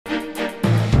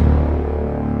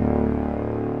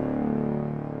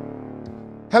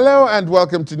Hello and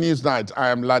welcome to NewsNight. I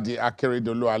am Ladi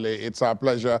Akeredoluale. It's our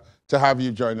pleasure to have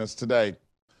you join us today.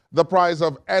 The price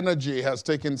of energy has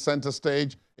taken center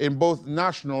stage in both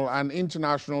national and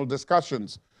international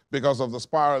discussions because of the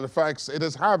spiral effects it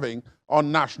is having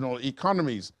on national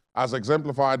economies, as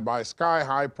exemplified by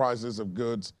sky-high prices of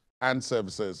goods and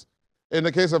services. In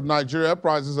the case of Nigeria,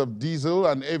 prices of diesel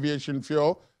and aviation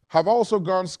fuel have also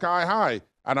gone sky-high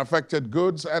and affected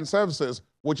goods and services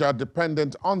which are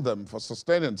dependent on them for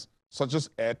sustenance, such as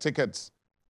air tickets.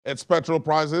 Its petrol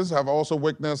prices have also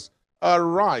witnessed a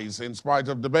rise in spite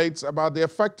of debates about the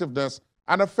effectiveness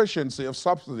and efficiency of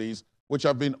subsidies which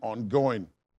have been ongoing.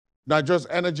 Nigeria's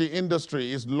energy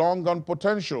industry is long on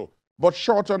potential, but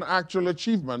short on actual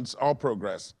achievements or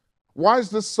progress. Why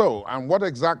is this so, and what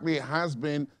exactly has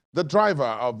been the driver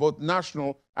of both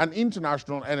national and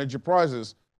international energy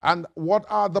prices, and what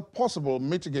are the possible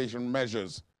mitigation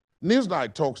measures?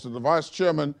 NewsNight talks to the Vice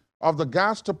Chairman of the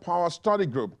Gas to Power Study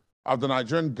Group of the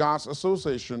Nigerian Gas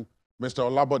Association, Mr.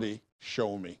 Olabode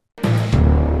Sowunmi.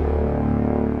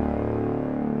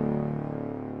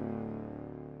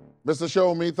 Mr.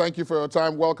 Sowunmi, thank you for your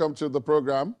time. Welcome to the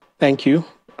program. Thank you,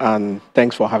 and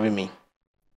thanks for having me.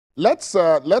 Let's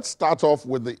start off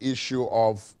with the issue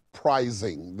of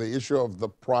pricing, the issue of the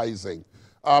pricing.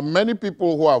 Many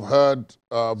people who have heard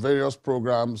various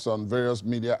programs on various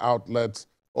media outlets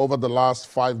over the last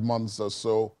 5 months or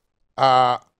so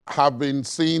have been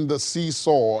seeing the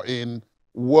seesaw in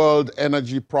world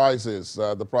energy prices,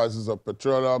 the prices of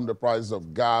petroleum, the prices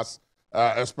of gas,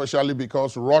 especially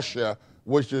because Russia,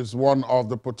 which is one of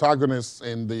the protagonists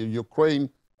in the Ukraine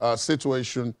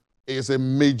situation, is a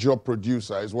major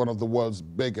producer, is one of the world's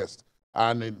biggest,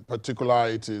 and in particular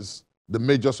it is the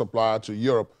major supplier to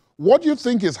Europe. What do you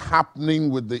think is happening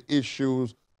with the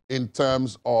issues in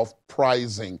terms of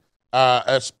pricing?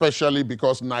 Especially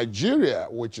because Nigeria,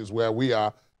 which is where we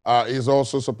are, is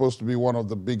also supposed to be one of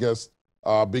the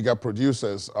bigger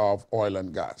producers of oil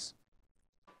and gas.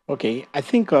 Okay, I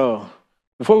think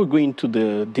before we go into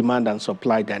the demand and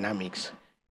supply dynamics,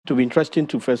 it will be interesting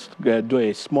to first do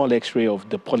a small x-ray of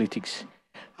the politics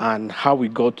and how we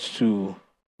got to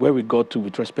where we got to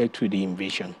with respect to the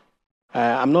invasion.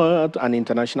 I'm not an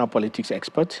international politics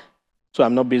expert, so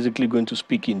I'm not basically going to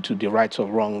speak into the rights or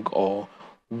wrong or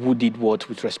who did what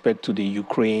with respect to the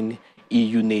Ukraine,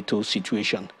 EU, NATO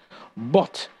situation.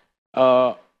 But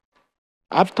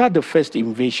after the first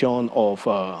invasion of,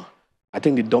 I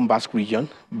think, the Donbass region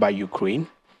by Ukraine,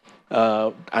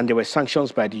 and there were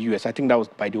sanctions by the US, I think that was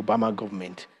by the Obama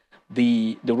government,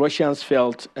 the Russians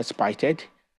felt spited,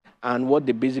 and what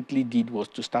they basically did was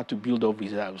to start to build up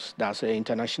reserves, that's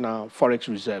international Forex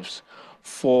reserves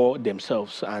for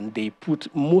themselves, and they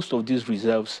put most of these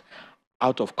reserves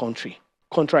out of country,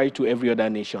 contrary to every other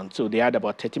nation. So they had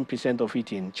about 13% of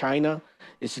it in China,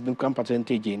 a significant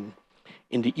percentage in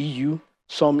the EU,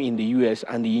 some in the US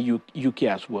and the UK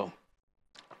as well.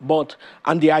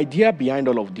 And the idea behind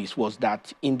all of this was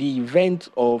that in the event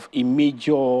of a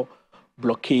major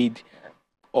blockade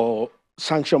or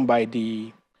sanction by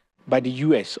the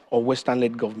US or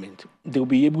Western-led government, they'll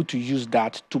be able to use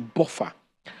that to buffer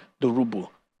the ruble.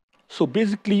 So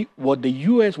basically what they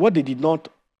did not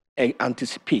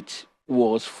anticipate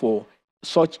was for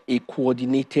such a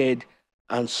coordinated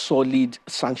and solid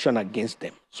sanction against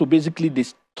them. So basically they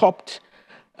stopped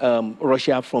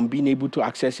Russia from being able to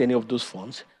access any of those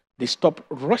funds. They stopped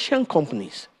Russian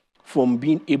companies from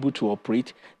being able to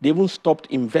operate. They even stopped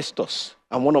investors.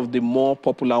 And one of the more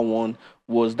popular one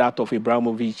was that of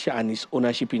Abramovich and his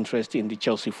ownership interest in the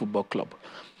Chelsea Football Club.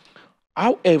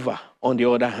 However, on the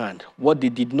other hand, what they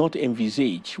did not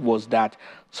envisage was that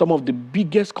some of the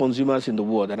biggest consumers in the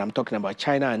world, and I'm talking about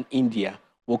China and India,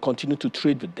 will continue to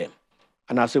trade with them.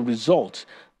 And as a result,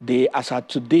 they, as at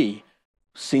today,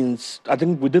 since I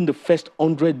think within the first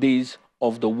 100 days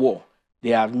of the war, they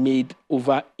have made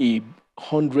over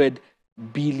 100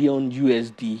 billion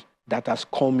USD that has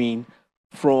come in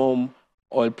from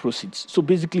oil proceeds. So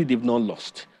basically, they've not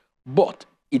lost. But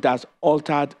it has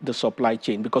altered the supply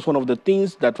chain, because one of the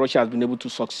things that Russia has been able to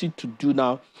succeed to do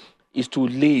now is to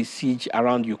lay a siege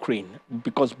around Ukraine.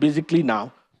 Because basically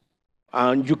now,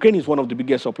 Ukraine is one of the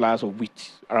biggest suppliers of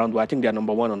wheat around, I think they're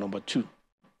number 1 or number 2.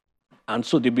 And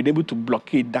so they've been able to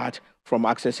blockade that from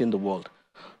accessing the world.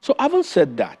 So having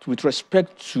said that, with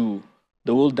respect to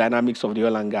the whole dynamics of the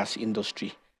oil and gas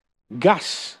industry,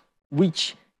 gas,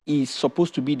 which is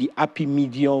supposed to be the happy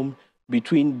medium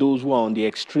between those who are on the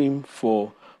extreme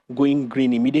for going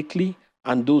green immediately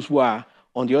and those who are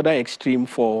on the other extreme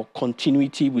for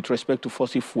continuity with respect to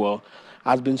fossil fuel,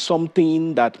 has been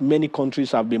something that many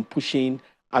countries have been pushing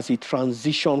as a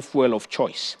transition fuel of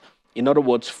choice. In other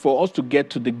words, for us to get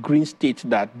to the green state,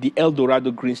 that the El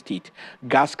Dorado green state,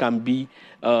 gas can be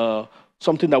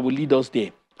something that will lead us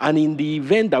there. And in the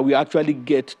event that we actually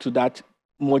get to that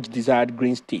much desired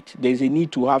green state, there's a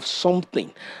need to have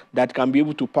something that can be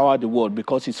able to power the world,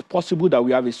 because it's possible that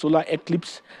we have a solar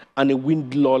eclipse and a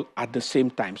wind lull at the same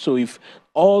time. So if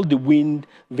all the wind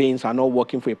vanes are not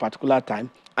working for a particular time,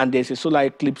 and there's a solar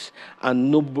eclipse and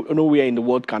nowhere in the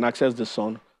world can access the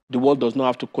sun, the world does not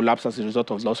have to collapse as a result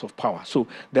of loss of power. So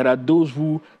there are those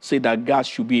who say that gas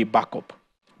should be a backup.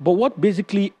 But what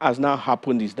basically has now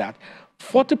happened is that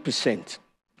 40%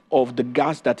 of the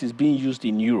gas that is being used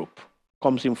in Europe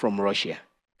comes in from Russia.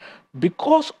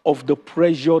 Because of the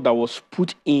pressure that was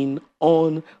put in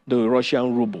on the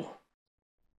Russian ruble,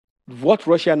 what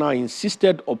Russia now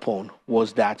insisted upon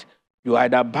was that you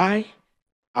either buy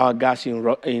our gas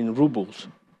in rubles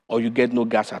or you get no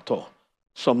gas at all.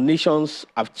 Some nations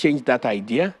have changed that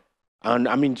idea, and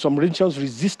I mean, some nations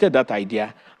resisted that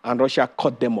idea, and Russia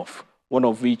cut them off, one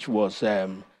of which was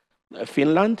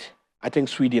Finland, I think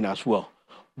Sweden as well.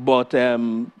 But a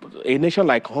nation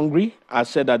like Hungary has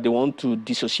said that they want to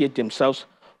dissociate themselves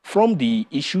from the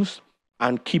issues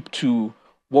and keep to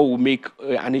what will make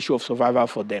an issue of survival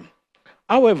for them.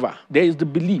 However, there is the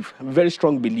belief, very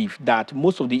strong belief, that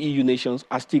most of the EU nations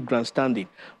are still grandstanding,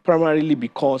 primarily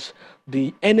because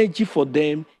the energy for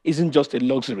them isn't just a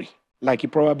luxury, like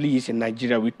it probably is in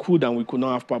Nigeria. We could and we could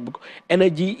not have power.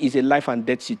 Energy is a life and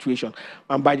death situation.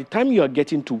 And by the time you are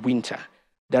getting to winter,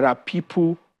 there are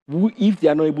people who, if they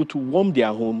are not able to warm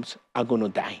their homes, are going to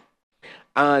die.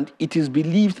 And it is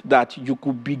believed that you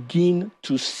could begin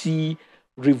to see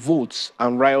revolts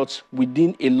and riots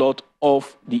within a lot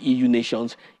of the EU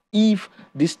nations if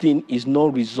this thing is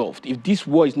not resolved, if this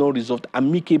war is not resolved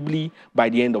amicably by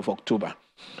the end of October.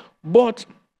 But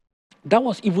that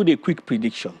was even a quick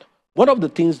prediction. One of the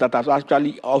things that has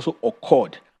actually also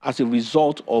occurred as a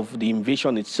result of the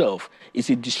invasion itself is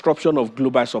a disruption of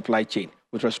global supply chain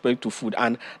with respect to food,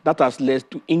 and that has led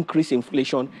to increased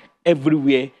inflation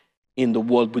everywhere in the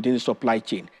world within the supply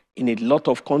chain. In a lot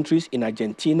of countries, in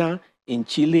Argentina, in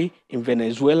Chile, in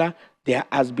Venezuela, there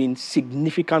has been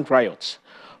significant riots,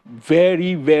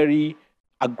 very, very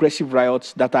aggressive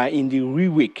riots that are in the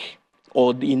remake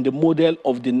or in the model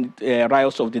of the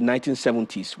riots of the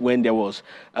 1970s, when there was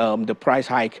the price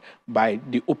hike by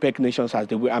the OPEC nations, as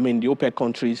they were, I mean, the OPEC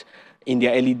countries in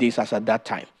their early days as at that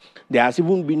time. There has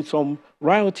even been some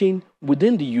rioting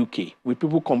within the UK, with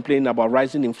people complaining about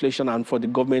rising inflation and for the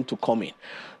government to come in.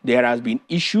 There has been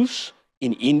issues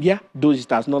in India, though it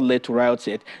has not led to riots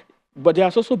yet, but there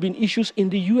has also been issues in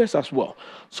the US as well.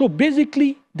 So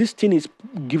basically, this thing is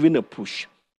giving a push.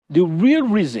 The real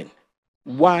reason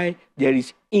why there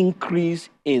is increase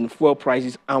in fuel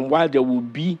prices and why there will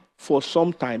be for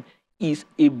some time is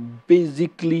a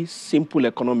basically simple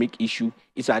economic issue.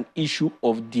 It's an issue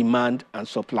of demand and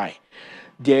supply.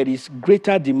 There is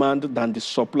greater demand than the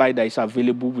supply that is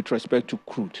available with respect to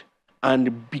crude.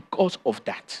 And because of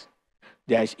that,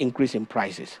 there is increase in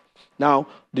prices. Now,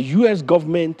 the US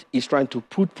government is trying to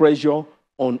put pressure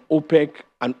on OPEC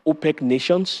and OPEC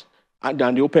nations and the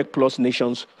OPEC plus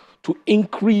nations to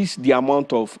increase the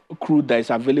amount of crude that is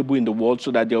available in the world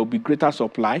so that there will be greater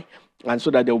supply and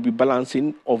so that there will be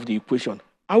balancing of the equation.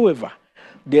 However,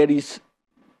 there is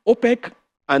OPEC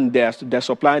and their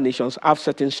supplier nations have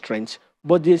certain strengths,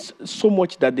 but there's so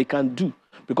much that they can do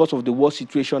because of the war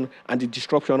situation and the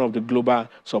disruption of the global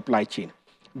supply chain.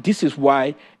 This is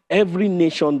why every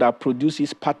nation that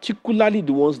produces, particularly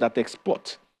the ones that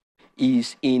export,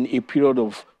 is in a period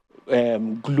of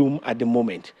gloom at the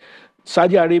moment.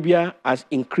 Saudi Arabia has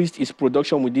increased its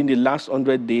production within the last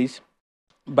 100 days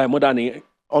by more than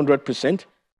 100%.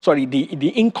 Sorry, the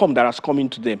income that has come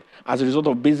into them as a result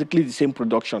of basically the same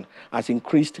production has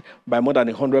increased by more than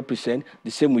 100%.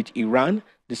 The same with Iran,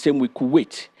 the same with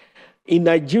Kuwait. In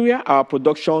Nigeria, our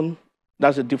production,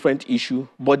 that's a different issue,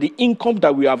 but the income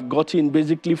that we have gotten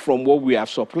basically from what we have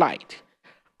supplied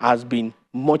has been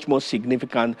much more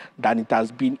significant than it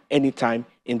has been any time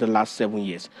in the last 7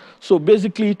 years. So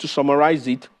basically, to summarize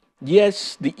it,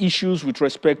 yes, the issues with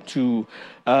respect to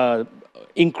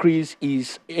increase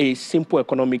is a simple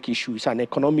economic issue. It's an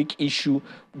economic issue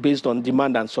based on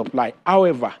demand and supply.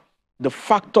 However, the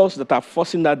factors that are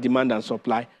forcing that demand and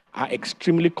supply are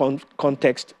extremely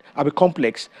complex and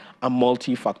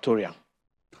multifactorial.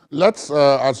 Let's,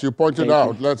 as you pointed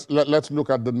out, let's look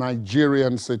at the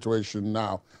Nigerian situation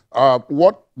now.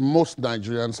 What most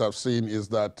Nigerians have seen is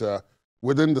that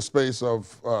within the space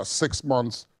of 6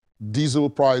 months, diesel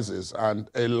prices and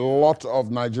a lot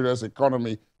of Nigeria's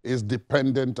economy is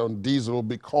dependent on diesel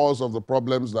because of the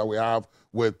problems that we have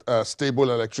with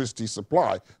stable electricity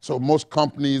supply. So most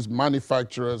companies,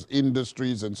 manufacturers,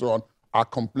 industries, and so on are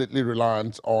completely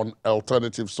reliant on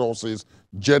alternative sources,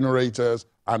 generators,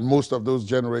 and most of those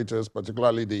generators,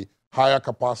 particularly the higher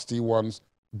capacity ones,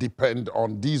 depend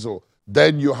on diesel.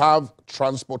 Then you have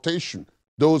transportation,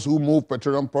 those who move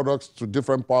petroleum products to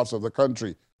different parts of the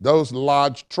country. Those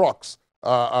large trucks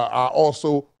are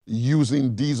also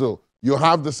using diesel. You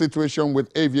have the situation with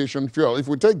aviation fuel. If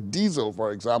we take diesel,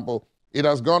 for example, it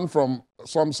has gone from,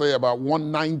 some say, about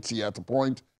 190 at a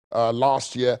point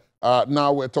last year.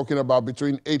 Now we're talking about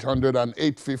between 800 and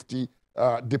 850,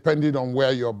 depending on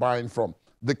where you're buying from.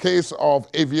 The case of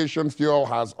aviation fuel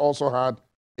has also had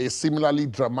a similarly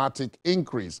dramatic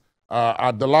increase.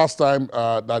 At the last time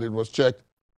that it was checked,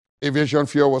 aviation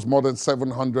fuel was more than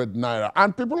 700 naira.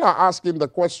 And people are asking the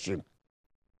question,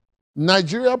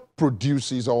 Nigeria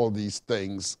produces all these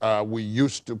things. We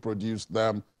used to produce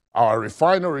them. Our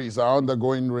refineries are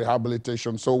undergoing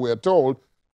rehabilitation, so we're told.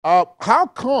 How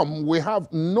come we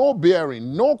have no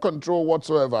bearing, no control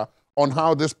whatsoever on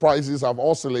how these prices have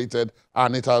oscillated,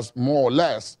 and it has more or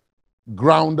less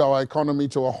ground our economy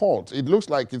to a halt? It looks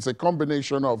like it's a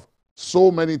combination of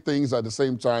so many things at the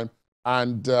same time,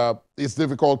 and it's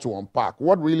difficult to unpack.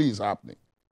 What really is happening?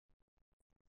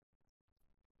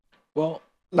 Well,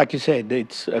 like you said,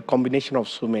 it's a combination of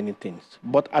so many things.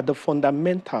 But at the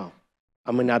fundamental,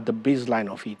 at the baseline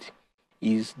of it,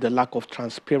 is the lack of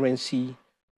transparency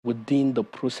within the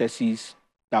processes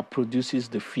that produces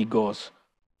the figures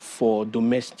for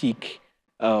domestic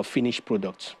finished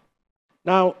products.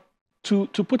 Now, to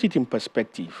put it in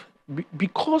perspective,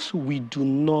 because we do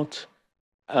not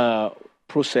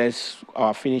process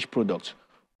our finished products,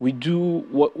 we do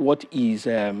what is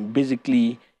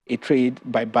basically a trade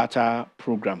by barter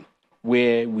program,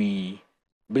 where we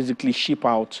basically ship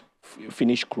out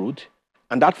finished crude.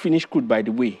 And that finished crude, by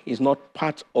the way, is not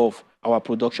part of our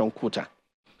production quota.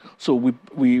 So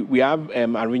we have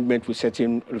arrangement with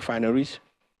certain refineries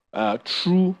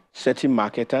through certain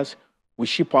marketers. We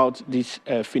ship out these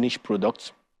finished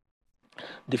products.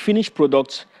 The finished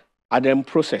products are then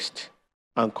processed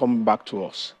and come back to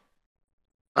us.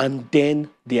 And then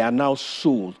they are now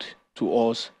sold to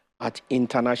us at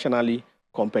internationally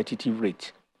competitive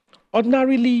rates.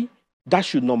 Ordinarily, that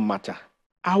should not matter.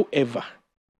 However,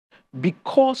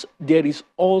 because there is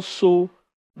also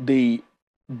the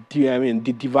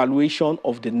devaluation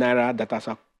of the naira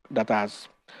that has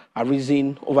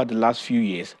arisen over the last few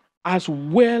years, as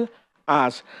well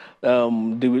as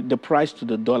the price to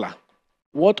the dollar,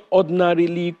 what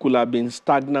ordinarily could have been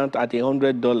stagnant at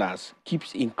 $100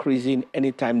 keeps increasing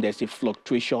anytime there's a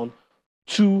fluctuation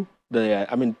fluctuation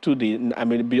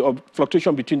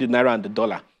between the naira and the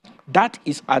dollar. That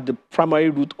is at the primary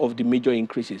root of the major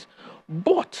increases.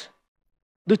 But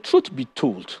the truth be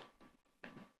told,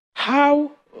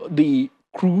 how the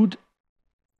crude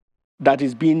that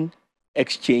is being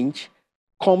exchanged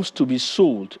comes to be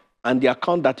sold and the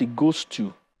account that it goes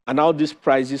to and how these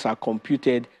prices are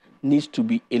computed needs to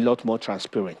be a lot more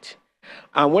transparent.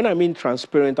 And when I mean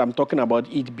transparent, I'm talking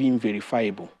about it being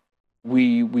verifiable.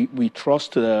 We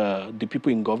trust the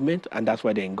people in government, and that's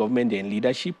why they're in government, they're in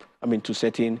leadership. To a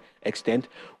certain extent,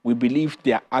 we believe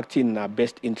they are acting in our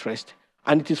best interest.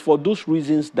 And it is for those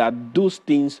reasons that those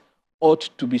things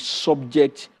ought to be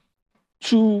subject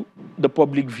to the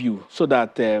public view, so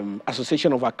that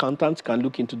Association of Accountants can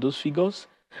look into those figures,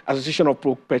 Association of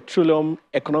Petroleum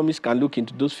Economists can look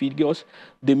into those figures,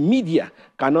 the media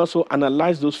can also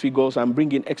analyze those figures and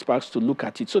bring in experts to look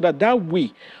at it, so that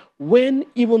way, when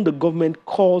even the government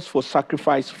calls for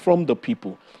sacrifice from the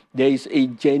people, there is a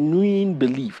genuine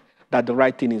belief that the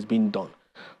right thing is being done.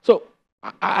 So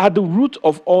at the root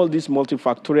of all these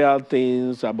multifactorial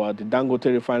things about the Dangote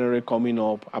refinery coming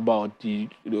up, about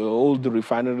all the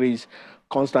refineries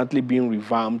constantly being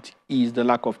revamped, is the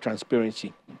lack of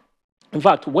transparency. In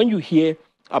fact, when you hear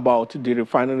about the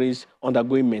refineries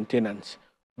undergoing maintenance,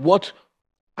 what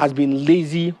has been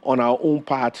lazy on our own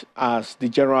part as the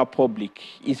general public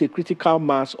is a critical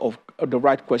mass of the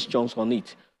right questions on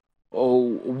it.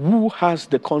 Who has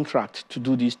the contract to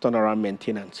do this turnaround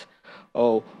maintenance?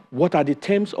 What are the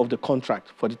terms of the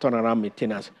contract for the turnaround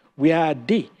maintenance? Where are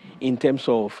they in terms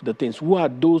of the things? Who are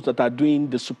those that are doing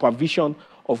the supervision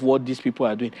of what these people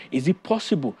are doing? Is it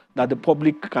possible that the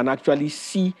public can actually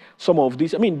see some of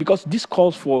this? Because this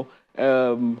calls for,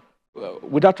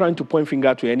 without trying to point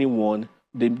finger to anyone,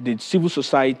 the civil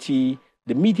society,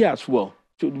 the media as well,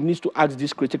 needs to ask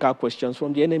these critical questions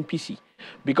from the NNPC.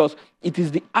 Because it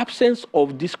is the absence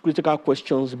of these critical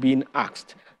questions being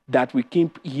asked that we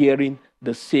keep hearing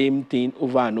the same thing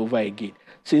over and over again.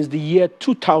 Since the year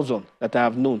 2000 that I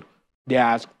have known, there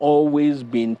has always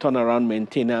been turnaround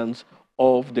maintenance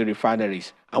of the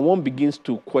refineries. And one begins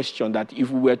to question that if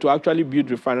we were to actually build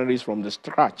refineries from the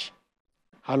scratch,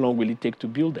 how long will it take to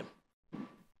build them?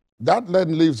 That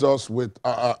then leaves us with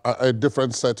a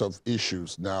different set of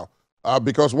issues now,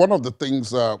 because one of the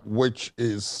things which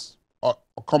is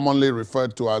commonly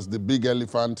referred to as the big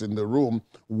elephant in the room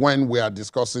when we are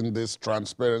discussing these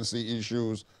transparency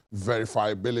issues,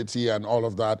 verifiability and all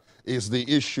of that is the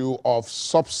issue of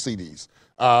subsidies.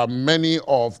 Many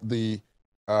of the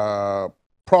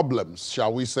problems,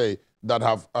 shall we say, that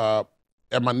have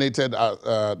emanated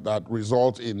that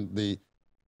result in the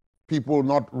people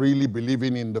not really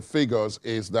believing in the figures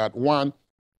is that, one,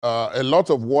 a lot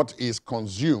of what is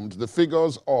consumed, the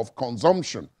figures of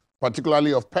consumption,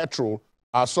 particularly of petrol,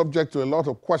 are subject to a lot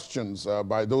of questions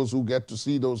by those who get to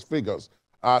see those figures.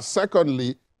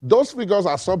 Secondly, those figures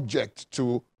are subject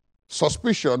to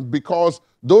suspicion because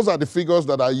those are the figures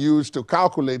that are used to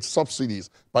calculate subsidies,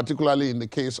 particularly in the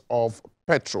case of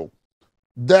petrol.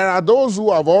 There are those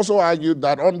who have also argued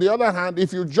that, on the other hand,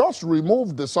 if you just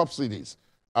remove the subsidies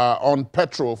on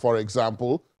petrol, for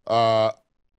example,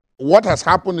 what has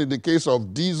happened in the case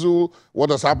of diesel, what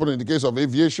has happened in the case of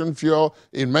aviation fuel,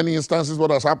 in many instances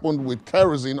what has happened with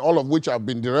kerosene, all of which have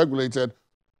been deregulated,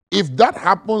 if that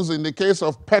happens in the case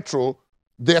of petrol,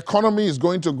 the economy is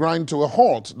going to grind to a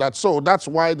halt. That's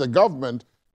why the government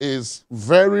is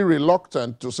very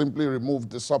reluctant to simply remove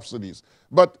the subsidies.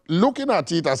 But looking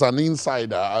at it as an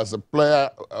insider, as a player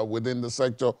within the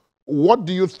sector, what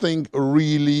do you think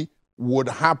really would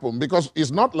happen? Because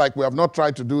it's not like we have not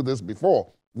tried to do this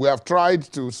before. We have tried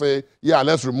to say, yeah,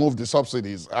 let's remove the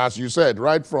subsidies. As you said,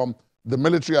 right from the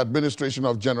military administration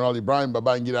of General Ibrahim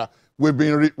Babangida, we've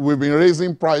been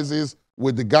raising prices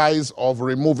with the guise of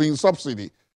removing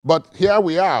subsidy. But here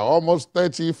we are, almost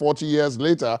 30, 40 years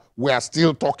later, we are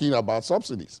still talking about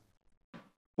subsidies.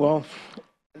 Well,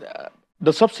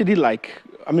 the subsidy,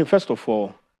 first of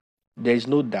all, there is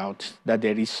no doubt that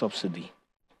there is subsidy.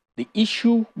 The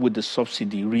issue with the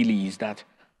subsidy really is that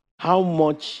how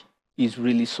much is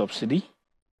really subsidy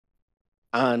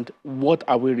and what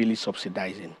are we really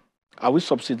subsidizing? Are we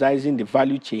subsidizing the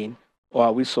value chain or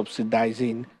are we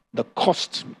subsidizing the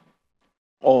cost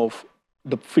of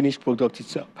the finished product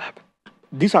itself?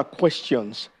 These are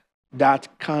questions that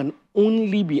can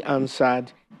only be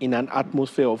answered in an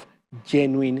atmosphere of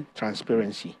genuine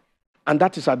transparency. And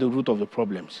that is at the root of the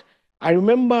problems. I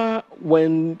remember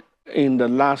when in the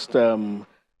not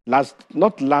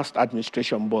last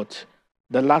administration, but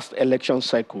the last election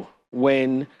cycle,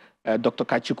 when Dr.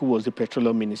 Kachuku was the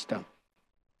petroleum minister,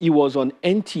 he was on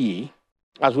NTA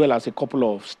as well as a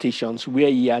couple of stations where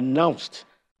he announced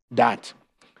that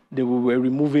they were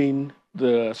removing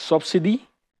the subsidy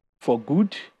for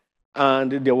good,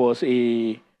 and there was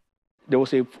a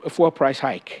fuel price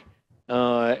hike.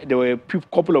 There were a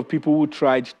couple of people who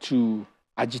tried to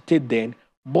agitate then,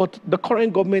 but the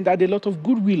current government had a lot of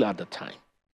goodwill at the time.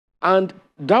 And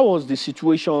that was the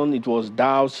situation. It was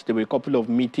doubts. There were a couple of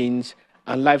meetings,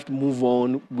 and life moved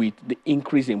on with the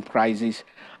increase in prices.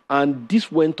 And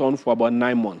this went on for about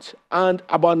 9 months. And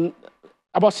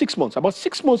about 6 months, about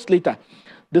 6 months later,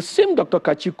 the same Dr.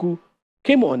 Kachuku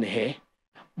came on here,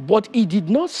 but he did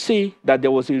not say that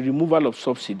there was a removal of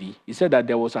subsidy. He said that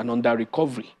there was an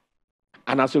under-recovery.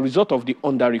 And as a result of the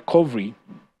under-recovery,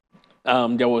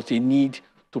 there was a need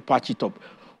to patch it up,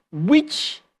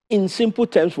 which in simple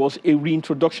terms was a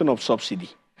reintroduction of subsidy.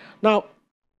 Now,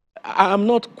 I'm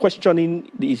not questioning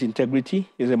his integrity.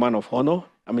 He's a man of honor.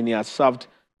 I mean, he has served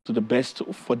to the best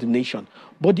for the nation.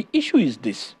 But the issue is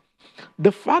this.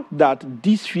 The fact that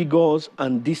these figures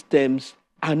and these terms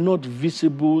are not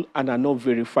visible and are not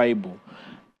verifiable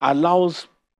allows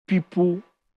people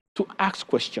to ask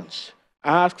questions.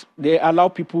 They allow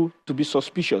people to be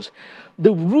suspicious.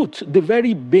 The root, the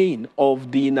very bane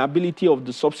of the inability of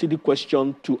the subsidy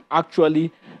question to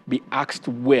actually be asked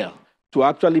well, to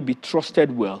actually be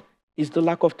trusted well, is the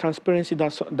lack of transparency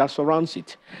that surrounds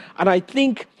it. And I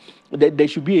think that there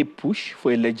should be a push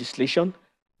for a legislation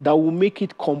that will make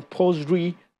it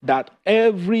compulsory that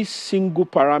every single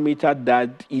parameter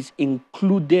that is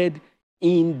included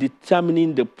in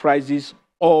determining the prices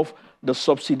of the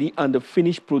subsidy and the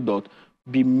finished product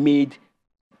be made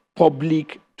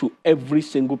public to every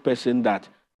single person that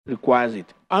requires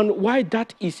it. And why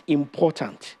that is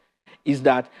important is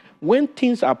that when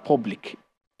things are public,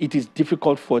 it is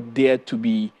difficult for there to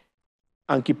be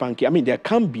hanky-panky. I mean, there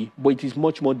can be, but it is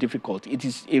much more difficult. It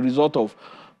is a result of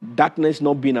darkness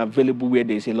not being available where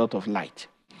there is a lot of light.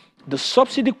 The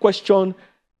subsidy question,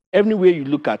 everywhere you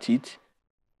look at it,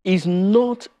 is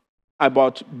not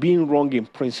about being wrong in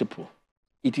principle.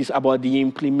 It is about the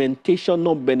implementation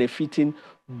not benefiting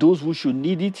those who should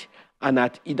need it, and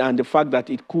the fact that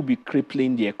it could be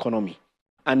crippling the economy.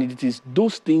 And it is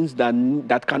those things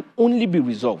that can only be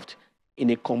resolved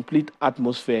in a complete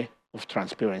atmosphere of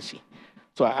transparency.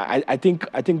 So I think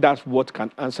that's what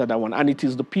can answer that one. And it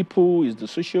is the people, is the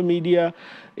social media,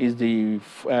 is the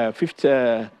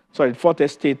fourth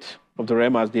estate of the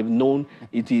realm as they've known.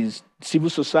 It is civil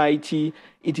society.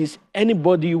 It is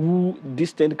anybody who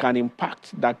this thing can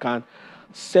impact, that can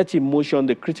set in motion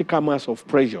the critical mass of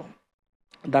pressure,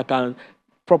 that can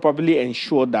properly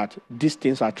ensure that these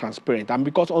things are transparent. And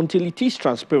because until it is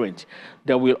transparent,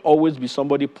 there will always be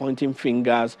somebody pointing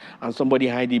fingers and somebody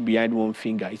hiding behind one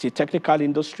finger. It's a technical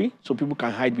industry, so people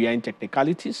can hide behind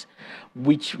technicalities,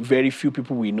 which very few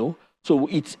people will know. So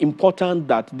it's important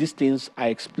that these things are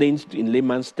explained in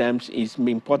layman's terms. It's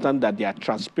important that they are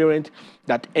transparent,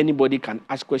 that anybody can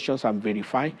ask questions and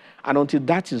verify. And until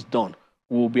that is done,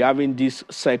 we'll be having this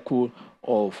cycle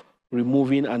of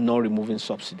removing and not removing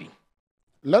subsidy.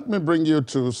 Let me bring you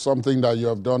to something that you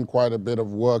have done quite a bit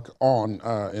of work on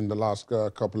in the last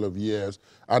couple of years,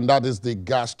 and that is the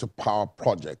gas to power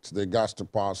project, the gas to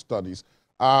power studies.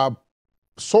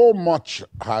 So much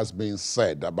has been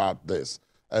said about this,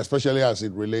 especially as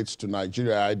it relates to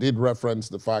Nigeria. I did reference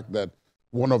the fact that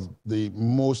one of the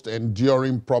most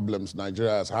enduring problems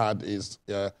Nigeria has had is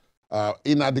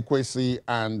inadequacy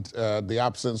and the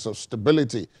absence of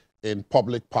stability in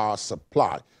public power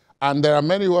supply. And there are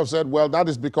many who have said, well, that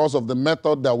is because of the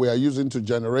method that we are using to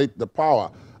generate the power,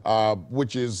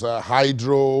 which is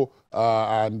hydro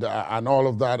and all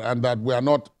of that, and that we are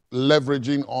not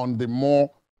leveraging on the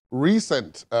more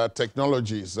recent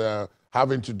technologies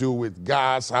having to do with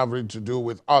gas, having to do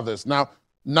with others. Now,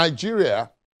 Nigeria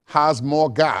has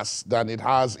more gas than it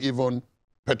has even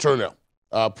petroleum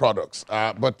products,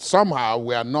 but somehow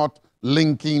we are not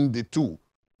linking the two,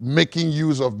 making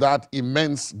use of that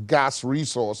immense gas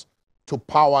resource to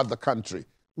power the country.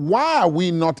 Why are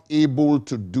we not able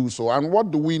to do so? And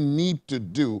what do we need to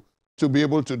do to be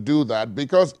able to do that?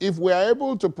 Because if we are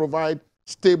able to provide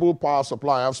stable power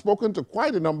supply, I've spoken to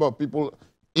quite a number of people,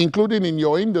 including in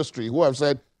your industry, who have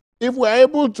said, if we're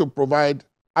able to provide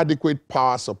adequate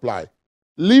power supply,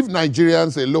 leave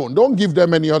Nigerians alone. Don't give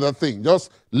them any other thing.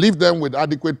 Just leave them with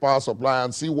adequate power supply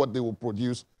and see what they will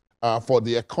produce for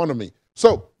the economy.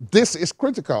 So this is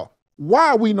critical. Why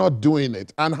are we not doing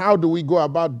it? And how do we go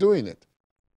about doing it?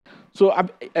 So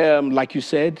like you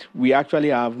said, we actually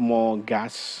have more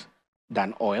gas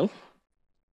than oil.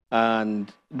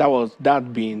 And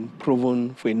that been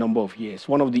proven for a number of years.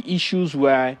 One of the issues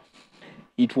where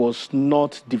it was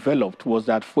not developed was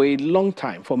that for a long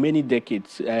time, for many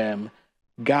decades,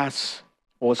 gas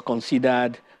was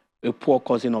considered a poor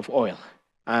cousin of oil.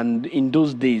 And in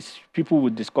those days, people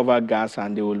would discover gas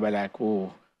and they would be like,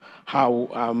 oh, how,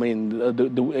 I mean,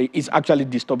 it's actually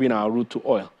disturbing our route to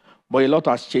oil. But a lot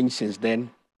has changed since then,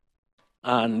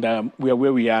 and we are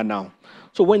where we are now.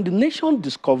 So when the nation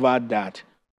discovered that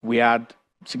we had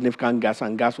significant gas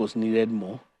and gas was needed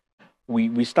more,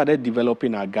 we started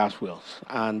developing our gas wells.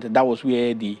 And that was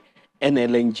where the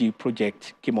NLNG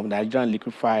project came up, the Nigerian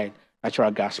Liquefied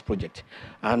Natural Gas Project.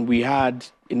 And we had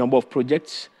a number of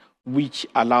projects which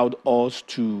allowed us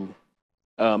to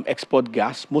export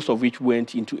gas, most of which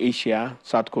went into Asia,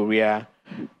 South Korea,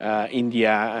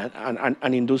 India,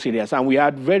 and in those areas. And we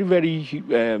had very, very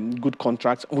good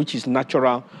contracts, which is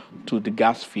natural to the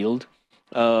gas field.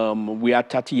 We had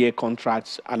 30-year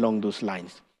contracts along those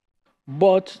lines.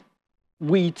 But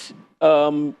with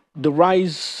the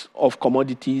rise of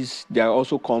commodities, there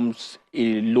also comes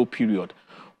a low period.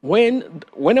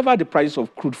 Whenever the price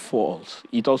of crude falls,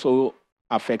 it also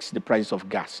affects the price of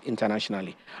gas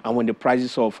internationally. And when the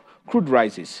prices of crude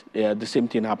rises, the same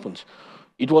thing happens.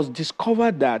 It was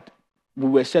discovered that we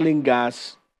were selling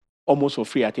gas almost for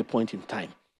free at a point in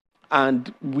time.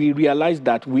 And we realized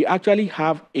that we actually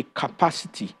have a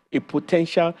capacity, a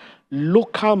potential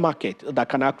local market that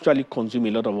can actually consume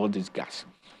a lot of all this gas.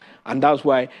 And that's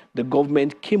why the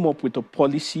government came up with a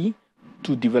policy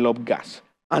to develop gas.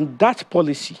 And that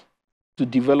policy to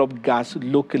develop gas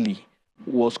locally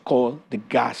was called the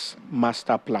Gas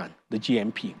Master Plan, the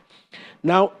GMP.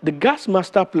 Now, the Gas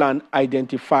Master Plan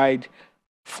identified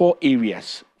 4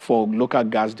 areas for local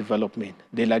gas development.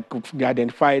 They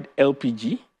identified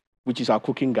LPG, which is our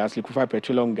cooking gas, liquefied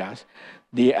petroleum gas.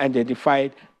 They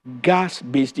identified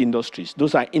gas-based industries.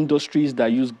 Those are industries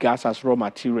that use gas as raw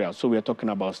material. So we're talking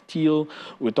about steel,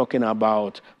 we're talking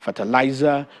about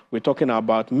fertilizer, we're talking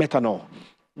about methanol,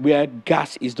 where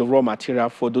gas is the raw material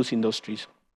for those industries.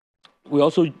 We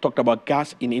also talked about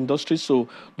gas in industry. So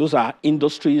those are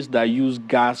industries that use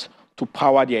gas to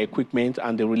power their equipment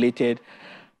and the related.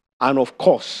 And of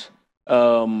course,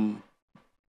 the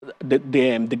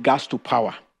gas to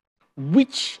power,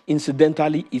 which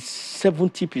incidentally is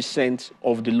 70%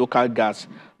 of the local gas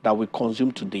that we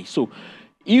consume today. So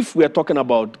if we're talking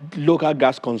about local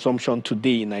gas consumption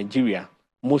today in Nigeria,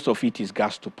 most of it is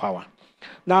gas to power.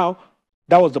 Now,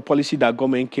 that was the policy that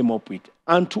government came up with.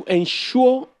 And to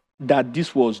ensure that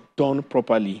this was done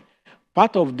properly,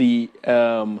 part of the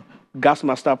gas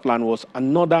master plan was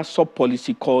another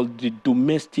sub-policy called the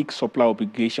Domestic Supply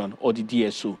Obligation, or the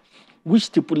DSO, which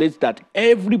stipulates that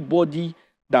everybody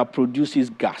that produces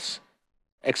gas,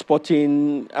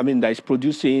 that is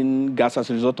producing gas as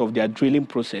a result of their drilling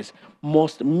process,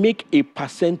 must make a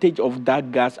percentage of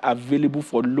that gas available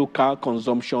for local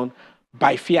consumption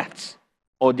by fiat,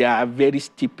 or there are very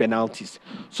steep penalties.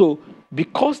 So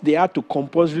because they had to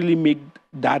compulsorily make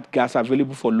that gas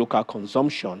available for local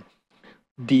consumption,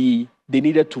 they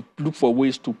needed to look for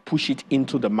ways to push it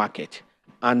into the market.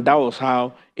 And that was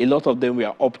how a lot of them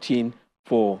were opting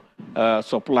for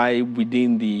supply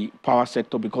within the power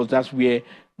sector, because that's where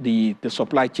the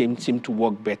supply chain seemed to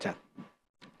work better.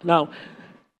 Now,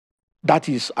 that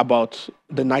is about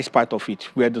the nice part of it,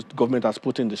 where the government has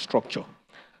put in the structure.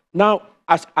 Now,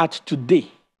 as at today,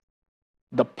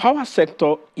 the power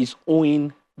sector is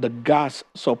owing the gas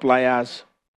suppliers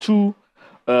to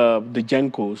the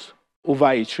GenCos over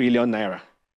 ₦1 trillion.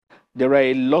 There are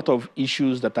a lot of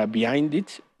issues that are behind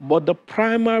it, but the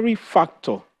primary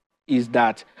factor is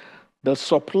that the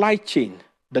supply chain,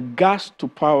 the gas to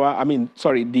power,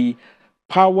 the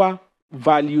power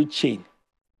value chain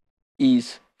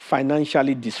is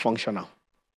financially dysfunctional.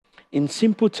 In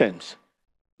simple terms,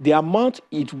 the amount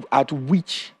at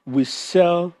which we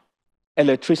sell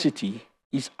electricity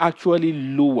is actually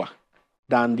lower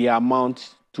than the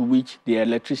amount to which the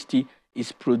electricity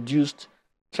is produced,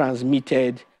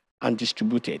 transmitted, and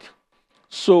distributed.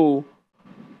 So,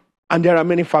 and there are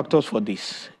many factors for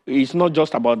this. It's not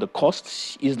just about the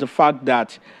costs, it's the fact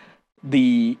that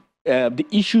the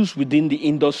issues within the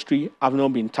industry have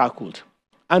not been tackled.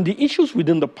 And the issues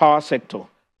within the power sector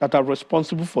that are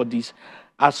responsible for this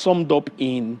are summed up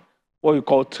in what we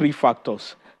call 3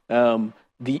 factors.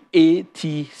 The A,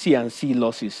 T, C, and C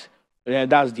losses.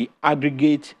 That's the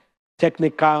aggregate,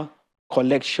 technical,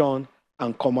 collection,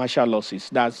 and commercial losses.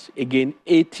 That's, again,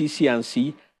 A, T, C, and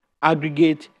C,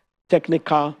 aggregate,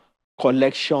 technical,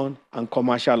 collection, and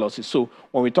commercial losses. So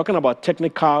when we're talking about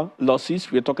technical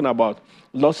losses, we're talking about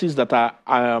losses that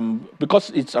are,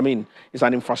 because it's an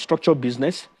infrastructure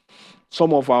business.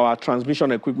 Some of our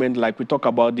transmission equipment, like we talk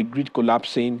about the grid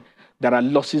collapsing, there are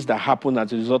losses that happen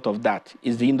as a result of that.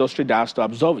 It's the industry that has to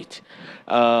absorb it.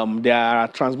 There are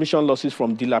transmission losses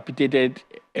from dilapidated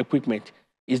equipment.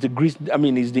 It's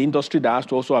the industry that has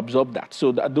to also absorb that.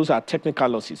 So those are technical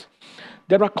losses.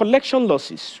 There are collection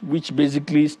losses, which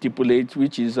basically stipulate,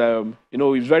 which is,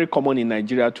 it's very common in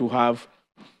Nigeria to have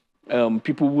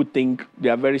people who think they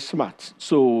are very smart.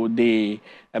 So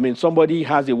somebody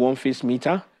has a one-phase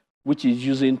meter, which is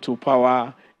using to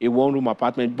power a one-room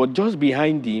apartment, but just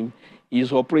behind him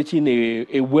is operating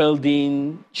a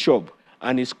welding shop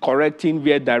and is correcting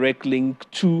via direct link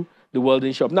to the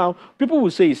welding shop. Now, people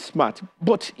will say it's smart,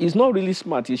 but it's not really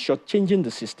smart. It's shortchanging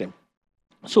the system.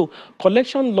 So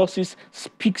collection losses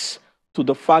speaks to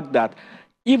the fact that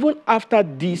even after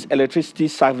these electricity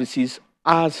services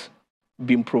has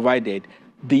been provided,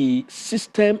 the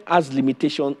system has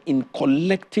limitation in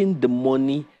collecting the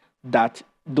money that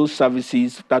those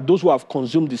who have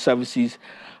consumed the services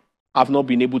have not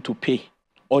been able to pay,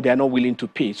 or they are not willing to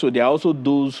pay. So there are also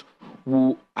those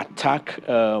who attack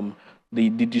the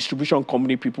distribution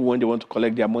company people when they want to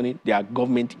collect their money. There are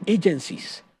government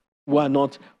agencies who are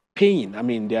not paying.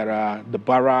 There are the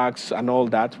barracks and all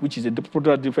that, which is a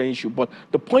different issue. But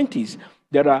the point is,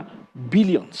 there are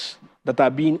billions that are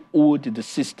being owed the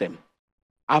system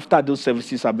after those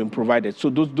services have been provided. So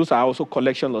those are also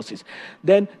collection losses.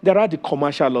 Then there are the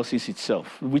commercial losses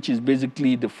itself, which is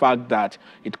basically the fact that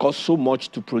it costs so much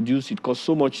to produce, it costs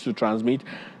so much to transmit.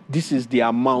 This is the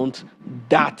amount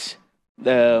that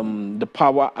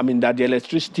that the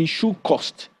electricity should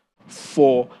cost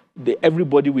for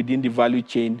everybody within the value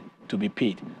chain to be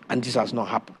paid. And this has not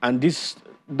happened. And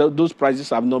those prices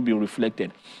have not been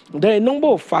reflected. There are a number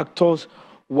of factors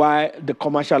why the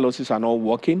commercial losses are not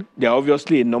working. There are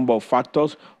obviously a number of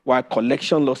factors why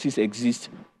collection losses exist,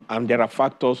 and there are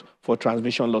factors for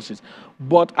transmission losses.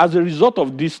 But as a result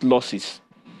of these losses,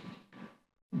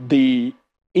 the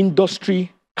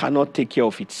industry cannot take care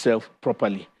of itself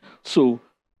properly. So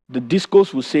the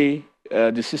discourse will say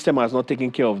the system has not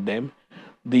taken care of them.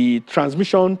 The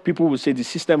transmission people will say the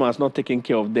system has not taken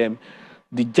care of them.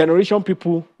 The generation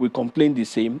people will complain the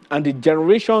same. And the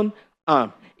generation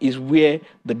arm is where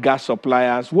the gas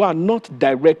suppliers, who are not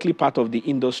directly part of the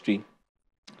industry,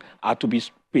 are to be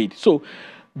paid. So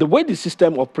the way the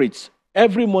system operates,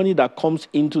 every money that comes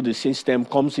into the system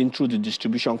comes in through the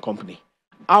distribution company.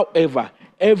 However,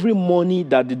 every money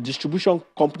that the distribution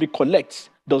company collects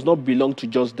does not belong to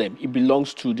just them. It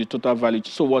belongs to the total value.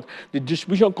 So what the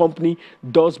distribution company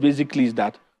does basically is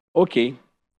that, okay,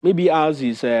 maybe ours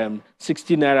is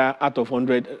 60 naira out of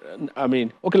 100.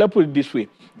 Okay, let's put it this way.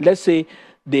 Let's say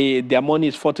their money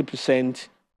is 40%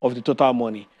 of the total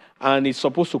money, and it's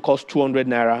supposed to cost 200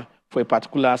 naira for a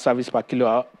particular service per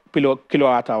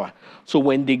kilowatt hour. So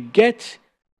when they get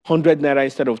 100 naira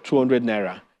instead of 200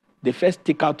 naira, they first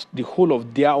take out the whole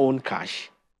of their own cash,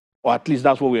 or at least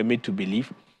that's what we're made to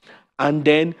believe, and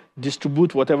then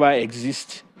distribute whatever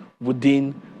exists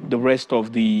within the rest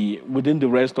of the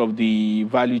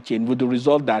value chain, with the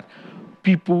result that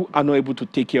people are not able to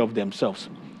take care of themselves.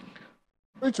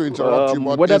 Sorry to interrupt you,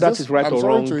 but whether that is right I'm or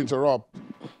sorry wrong. to interrupt,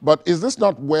 but is this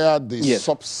not where the Yes.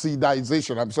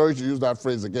 subsidization, I'm sorry to use that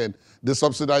phrase again, the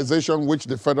subsidization which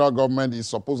the federal government is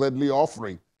supposedly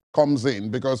offering comes in?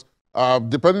 Because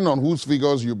depending on whose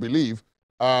figures you believe,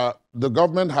 the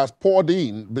government has poured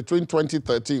in between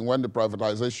 2013, when the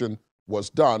privatization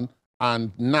was done,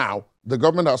 and now the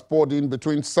government has poured in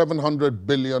between 700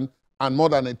 billion and more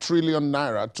than 1 trillion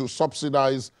naira to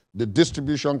subsidize the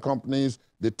distribution companies,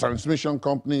 the transmission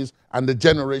companies, and the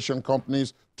generation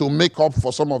companies to make up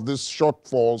for some of these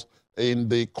shortfalls in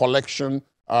the collection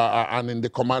and in the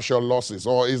commercial losses.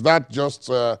 Or is that just,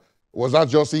 was that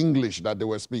just English that they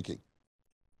were speaking?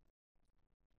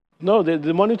 No,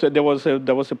 the money, there was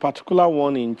a particular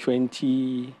one in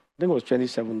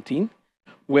 2017,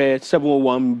 where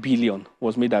 701 billion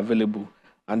was made available.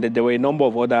 And then there were a number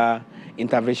of other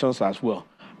interventions as well.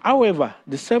 However,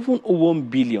 the 701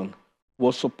 billion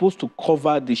was supposed to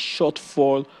cover the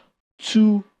shortfall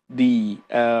to the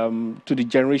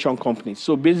generation companies.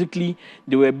 So basically,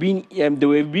 they were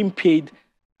being paid,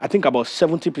 I think, about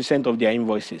 70% of their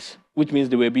invoices, which means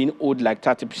they were being owed like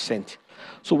 30%.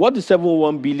 So what the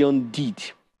 701 billion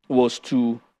did was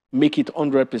to make it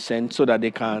 100% so that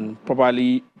they can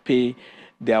properly pay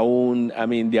their own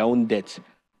debts.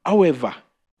 However,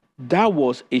 that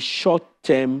was a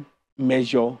short-term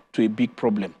measure to a big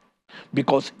problem,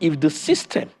 because if the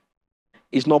system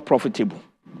is not profitable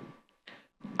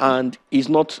and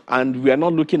we are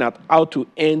not looking at how to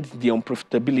end the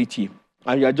unprofitability,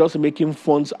 and you are just making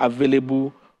funds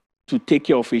available to take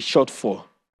care of a shortfall,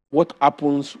 what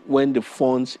happens when the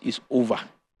funds is over?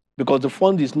 Because the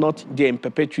fund is not there in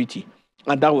perpetuity,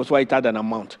 and that was why it had an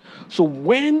amount. So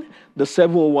when the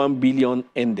 701 billion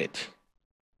ended,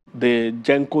 the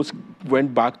Gencos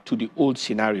went back to the old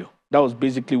scenario. That was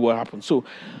basically what happened. So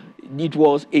it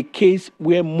was a case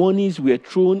where monies were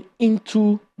thrown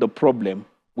into the problem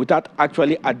without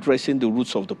actually addressing the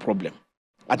roots of the problem.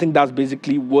 I think that's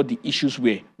basically what the issues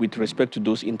were with respect to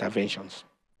those interventions.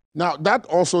 Now, that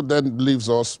also then leaves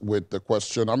us with the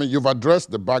question. I mean, you've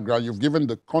addressed the background, you've given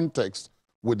the context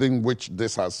within which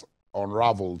this has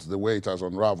unraveled, the way it has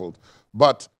unraveled.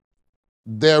 But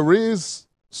there is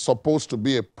supposed to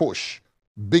be a push,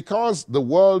 because the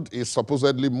world is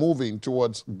supposedly moving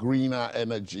towards greener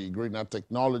energy, greener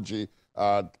technology,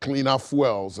 cleaner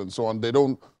fuels, and so on. They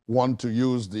don't want to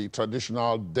use the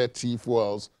traditional dirty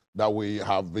fuels that we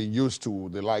have been used to,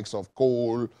 the likes of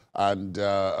coal and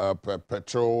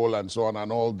petrol and so on,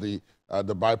 and all the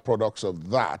byproducts of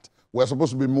that. We're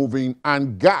supposed to be moving,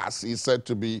 and gas is said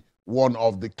to be one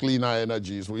of the cleaner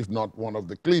energies, if not one of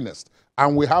the cleanest.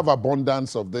 And we have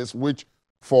abundance of this, which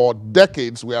for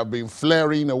decades we have been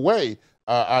flaring away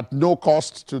at no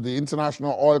cost to the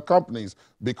international oil companies,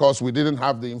 because we didn't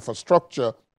have the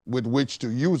infrastructure with which to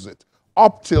use it.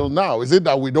 Up till now, is it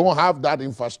that we don't have that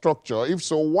infrastructure? If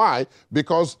so, why?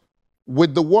 Because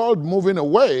with the world moving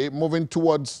away, moving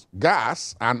towards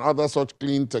gas and other such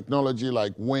clean technology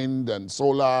like wind and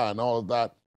solar and all of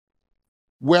that,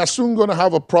 we're soon going to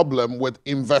have a problem with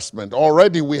investment.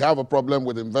 Already we have a problem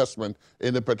with investment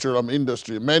in the petroleum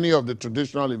industry. Many of the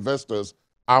traditional investors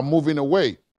are moving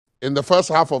away. In the first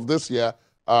half of this year,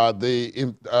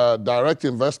 the direct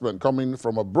investment coming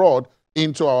from abroad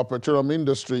into our petroleum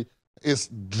industry is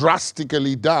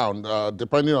drastically down,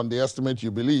 depending on the estimate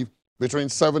you believe. Between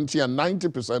 70 and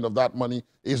 90% of that money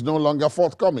is no longer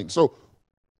forthcoming. So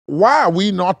why are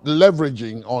we not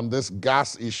leveraging on this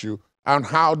gas issue, and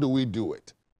how do we do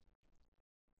it?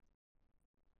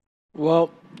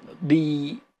 Well,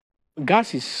 the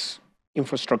gas is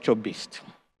infrastructure based.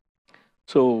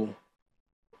 So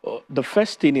the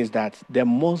first thing is that there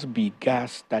must be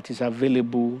gas that is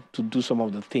available to do some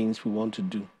of the things we want to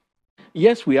do.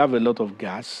 Yes, we have a lot of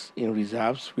gas in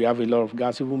reserves. We have a lot of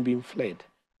gas even being flared.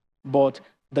 But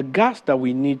the gas that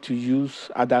we need to use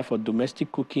either for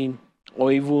domestic cooking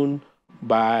or even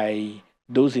by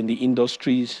those in the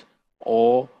industries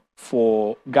or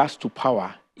for gas to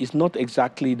power is not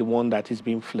exactly the one that is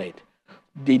being flared.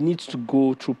 They need to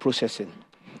go through processing.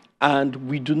 And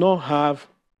we do not have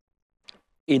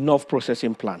enough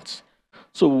processing plants.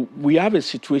 So we have a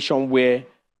situation where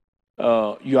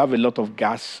you have a lot of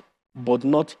gas, but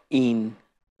not in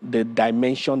the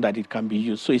dimension that it can be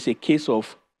used. So it's a case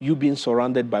of you being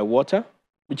surrounded by water,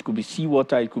 which could be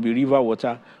seawater, it could be river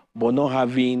water, but not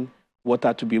having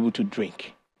water to be able to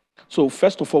drink. So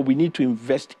first of all, we need to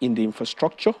invest in the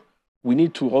infrastructure. We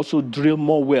need to also drill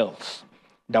more wells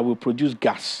that will produce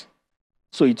gas.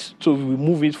 So we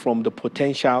move it from the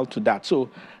potential to that. So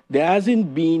there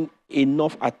hasn't been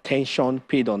enough attention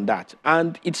paid on that.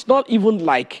 And it's not even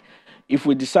like if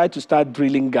we decide to start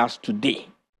drilling gas today,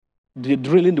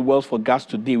 drilling the wells for gas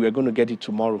today, we're going to get it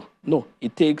tomorrow. No,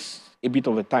 it takes a bit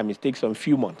of a time. It takes a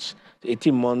few months,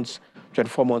 18 months,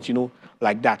 24 months,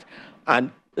 like that. And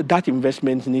that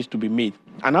investment needs to be made.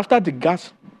 And after the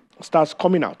gas starts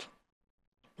coming out,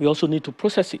 we also need to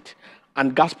process it.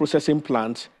 And gas processing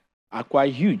plants are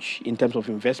quite huge in terms of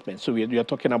investment. So we are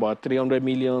talking about $300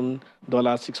 million,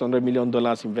 $600 million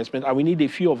investment, and we need a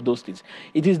few of those things.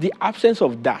 It is the absence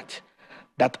of that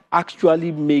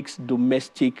actually makes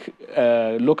domestic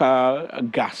local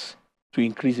gas to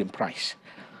increase in price.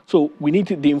 So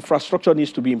the infrastructure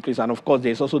needs to be in place. And of course,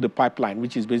 there's also the pipeline,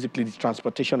 which is basically the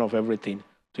transportation of everything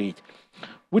to it.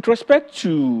 With respect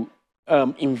to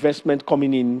investment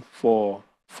coming in for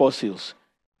fossils,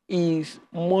 is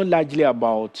more largely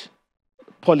about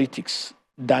politics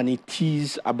than it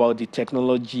is about the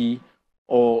technology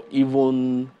or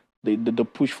even the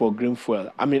push for green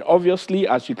fuel. I mean, obviously,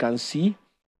 as you can see,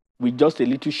 we're just a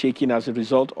little shaken as a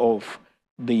result of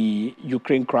the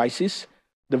Ukraine crisis.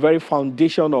 The very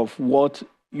foundation of what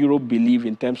Europe believe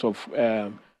in terms of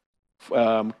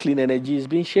clean energy is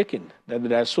being shaken.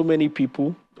 There are so many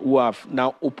people who have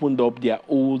now opened up their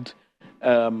old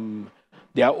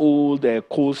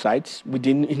coal sites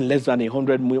in less than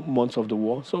 100 months of the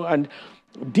war. So, and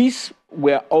these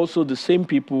were also the same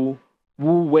people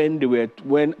who,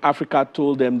 when Africa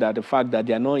told them that the fact that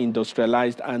they are not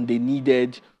industrialized and they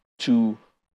needed to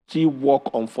still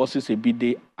work on fossils a bit,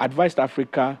 they advised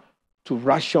Africa to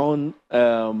ration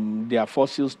their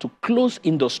fossils to close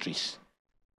industries.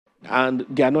 And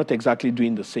they are not exactly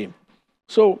doing the same.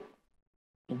 So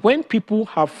when people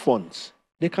have funds,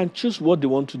 they can choose what they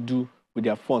want to do with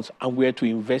their funds and where to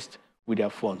invest with their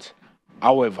funds.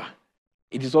 However,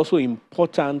 it is also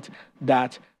important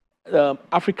that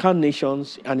African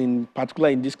nations, and in particular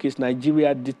in this case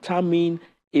Nigeria, determine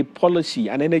a policy,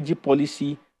 an energy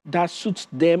policy that suits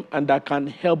them and that can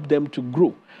help them to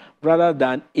grow, rather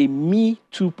than a me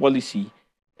too policy.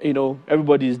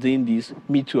 Everybody is doing this,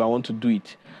 me too, I want to do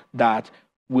it, that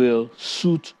will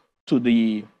suit to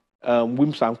the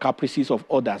whims and caprices of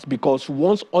others. Because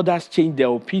once others change their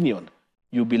opinion,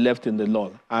 you'll be left in the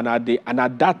lurch. And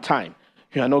at that time,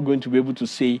 you are not going to be able to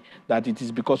say that it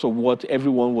is because of what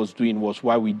everyone was doing was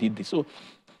why we did this. So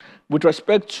with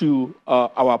respect to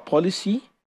our policy,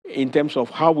 in terms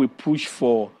of how we push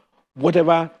for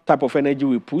whatever type of energy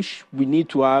we push, we need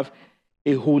to have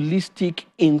a holistic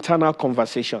internal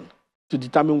conversation to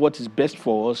determine what is best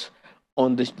for us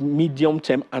on the medium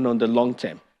term and on the long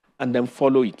term, and then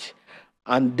follow it.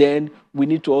 And then we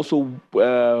need to also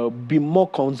be more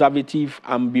conservative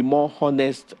and be more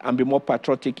honest and be more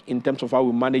patriotic in terms of how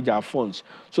we manage our funds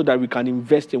so that we can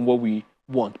invest in what we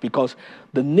want. Because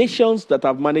the nations that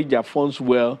have managed their funds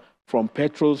well, from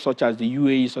petrol, such as the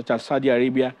UAE, such as Saudi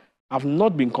Arabia, have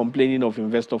not been complaining of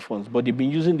investor funds, but they've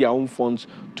been using their own funds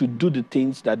to do the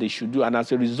things that they should do. And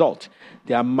as a result,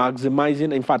 they are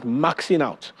maximizing, in fact, maxing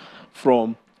out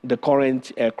from the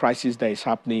current crisis that is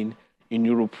happening in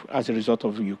Europe as a result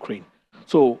of Ukraine.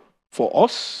 So for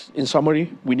us, in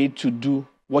summary, we need to do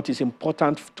what is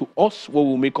important to us, what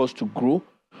will make us to grow.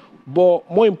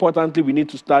 But more importantly, we need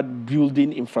to start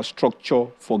building infrastructure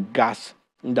for gas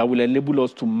that will enable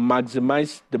us to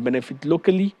maximize the benefit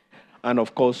locally and,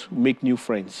 of course, make new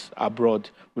friends abroad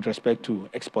with respect to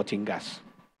exporting gas.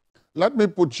 Let me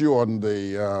put you on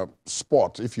the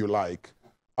spot, if you like.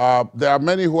 There are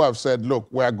many who have said, look,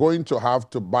 we're going to have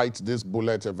to bite this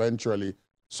bullet eventually,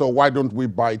 so why don't we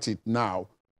bite it now?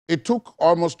 It took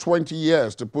almost 20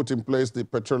 years to put in place the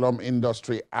Petroleum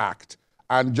Industry Act.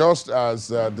 And just as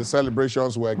the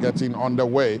celebrations were getting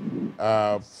underway,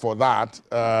 for that.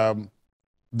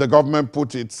 The government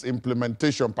put its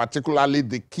implementation, particularly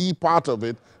the key part of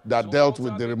it that dealt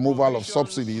with the removal of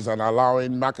subsidies and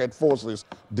allowing market forces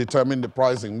determine the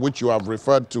pricing, which you have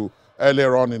referred to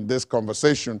earlier on in this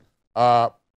conversation,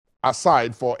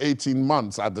 aside for 18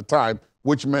 months at the time,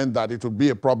 which meant that it would be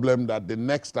a problem that the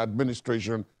next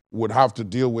administration would have to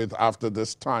deal with after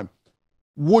this time.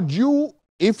 Would you,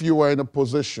 if you were in a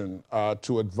position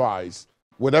to advise,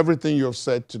 with everything you have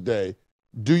said today,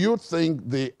 do you think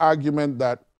the argument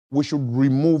that we should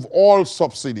remove all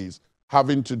subsidies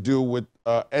having to do with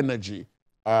energy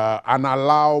and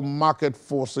allow market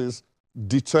forces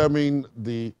determine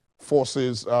the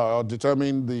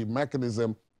determine the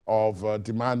mechanism of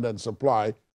demand and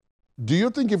supply? Do you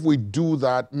think if we do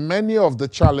that, many of the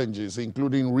challenges,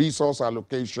 including resource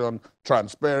allocation,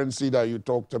 transparency that you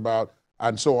talked about,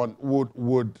 and so on,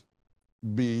 would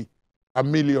be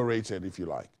ameliorated, if you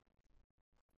like?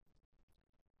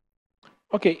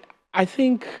 Okay, I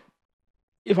think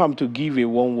if I'm to give a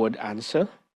one-word answer,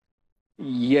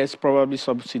 yes, probably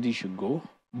subsidy should go,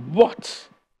 but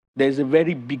there's a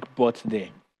very big but there.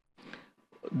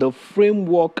 The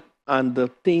framework and the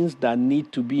things that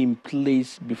need to be in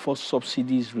place before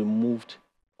subsidy is removed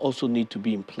also need to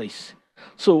be in place.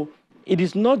 So it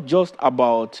is not just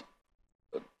about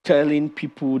telling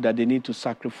people that they need to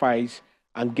sacrifice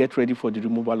and get ready for the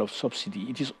removal of subsidy.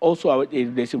 It is also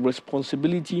there's a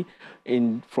responsibility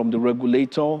from the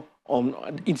regulator.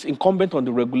 It's incumbent on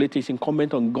the regulator, it's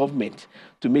incumbent on government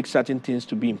to make certain things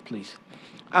to be in place.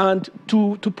 And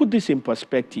to put this in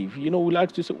perspective, we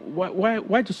like to say,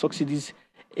 why do subsidies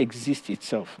exist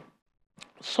itself?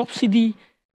 Subsidy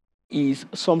is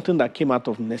something that came out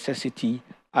of necessity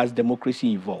as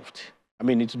democracy evolved. I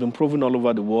mean, it's been proven all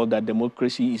over the world that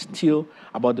democracy is still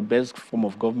about the best form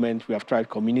of government. We have tried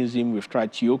communism, we've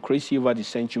tried theocracy over the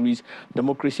centuries.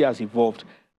 Democracy has evolved,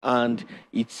 and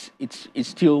it's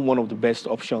still one of the best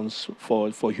options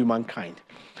for humankind.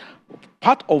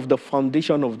 Part of the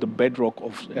foundation of the bedrock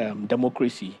of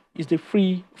democracy is the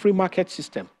free market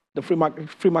system, the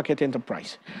free market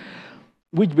enterprise,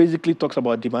 which basically talks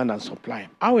about demand and supply.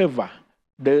 However,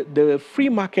 the free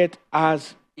market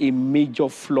has a major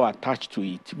flaw attached to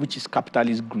it, which is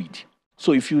capitalist greed.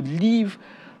 So if you leave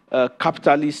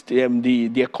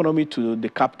the economy to the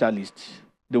capitalists,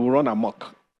 they will run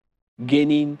amok,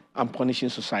 gaining and punishing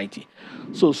society.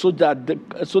 So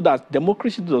that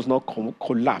democracy does not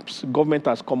collapse, government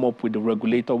has come up with the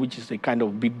regulator, which is a kind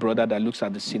of big brother that looks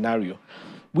at the scenario,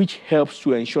 which helps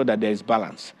to ensure that there is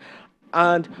balance.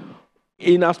 And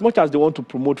in as much as they want to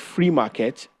promote free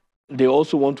market, they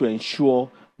also want to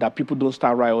ensure that people don't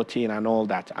start rioting and all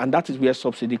that. And that is where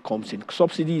subsidy comes in.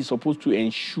 Subsidy is supposed to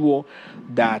ensure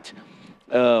that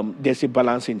there's a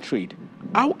balance in trade.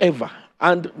 However,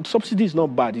 and subsidy is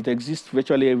not bad. It exists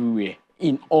virtually everywhere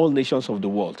in all nations of the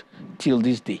world till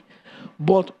this day.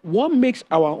 But what makes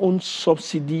our own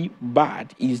subsidy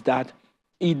bad is that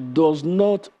it does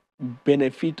not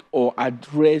benefit or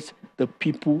address the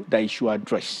people that it should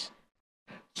address.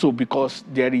 So because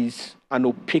there is an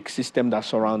opaque system that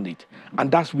surrounds it. And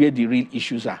that's where the real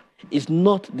issues are. It's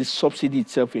not the subsidy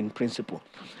itself in principle.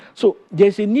 So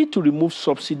there's a need to remove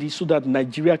subsidy so that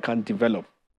Nigeria can develop,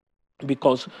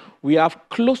 because we have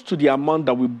close to the amount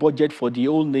that we budget for the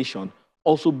whole nation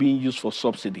also being used for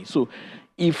subsidy. So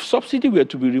if subsidy were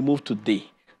to be removed today,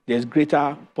 there's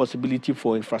greater possibility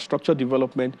for infrastructure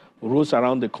development, roads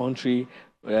around the country,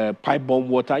 pipe-borne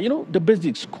water, the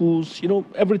basic schools,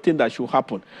 everything that should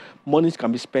happen. Monies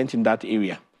can be spent in that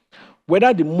area.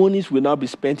 Whether the monies will now be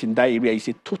spent in that area is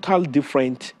a total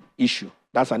different issue.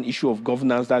 That's an issue of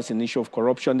governance, that's an issue of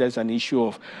corruption, there's an issue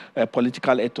of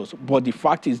political ethos. But the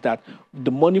fact is that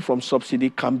the money from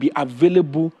subsidy can be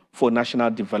available for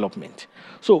national development.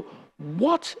 So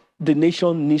what the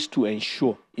nation needs to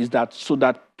ensure is that so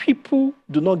that people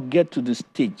do not get to the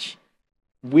stage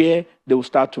where they will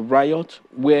start to riot,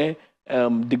 where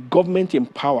the government in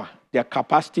power, their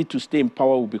capacity to stay in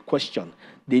power will be questioned.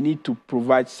 They need to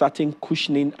provide certain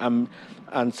cushioning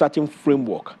and certain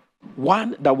framework.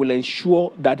 One that will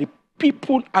ensure that the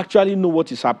people actually know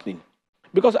what is happening.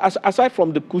 Because aside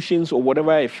from the cushions or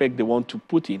whatever effect they want to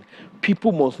put in,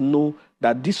 people must know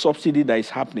that this subsidy that is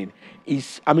happening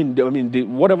is,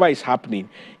 whatever is happening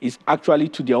is actually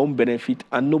to their own benefit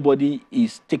and nobody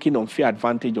is taking unfair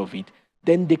advantage of it.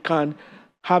 Then they can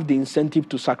have the incentive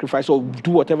to sacrifice or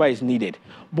do whatever is needed.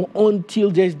 But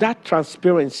until there's that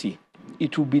transparency,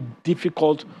 it will be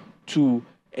difficult to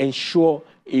ensure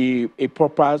a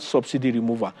proper subsidy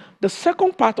removal. The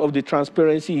second part of the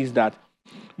transparency is that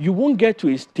you won't get to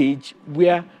a stage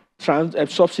where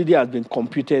subsidy has been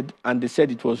computed and they said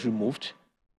it was removed.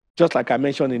 just like I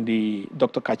mentioned in the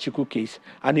Dr. Kachiku case.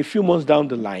 And a few months down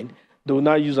the line, they will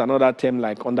now use another term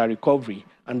like under recovery,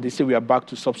 and they say we are back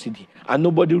to subsidy. And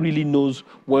nobody really knows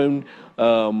when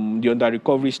the under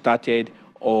recovery started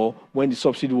or when the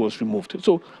subsidy was removed.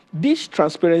 So these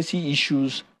transparency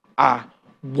issues are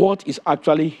what is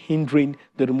actually hindering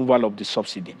the removal of the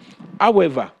subsidy.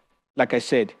 However, like I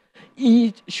said,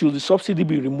 should the subsidy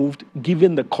be removed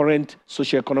given the current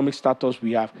socioeconomic status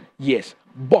we have? Yes.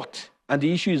 But, and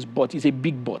the issue is but, it's a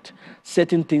big but,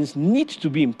 certain things need to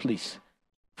be in place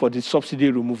for the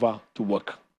subsidy removal to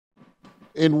work.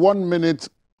 In 1 minute,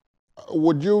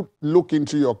 would you look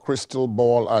into your crystal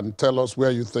ball and tell us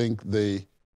where you think the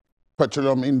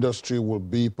petroleum industry will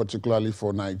be, particularly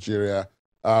for Nigeria,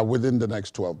 within the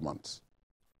next 12 months?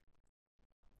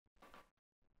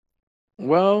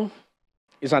 Well,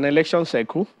 it's an election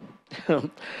cycle,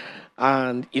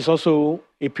 and it's also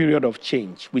a period of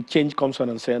change. With change comes an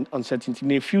uncertainty.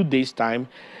 In a few days' time,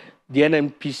 the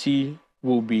NNPC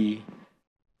will be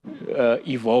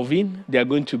evolving. They are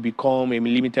going to become a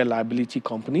limited liability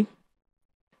company.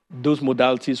 Those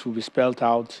modalities will be spelled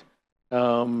out.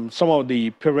 Some of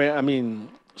the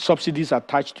subsidies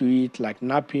attached to it, like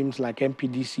NAPIMS, like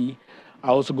MPDC,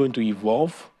 are also going to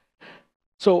evolve.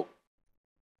 So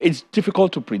it's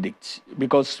difficult to predict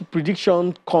because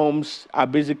prediction are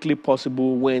basically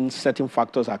possible when certain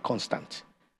factors are constant.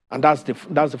 And that's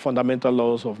the fundamental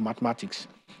laws of mathematics.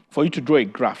 For you to draw a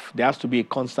graph, there has to be a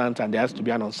constant and there has to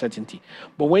be an uncertainty.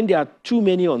 But when there are too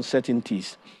many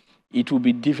uncertainties, it will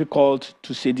be difficult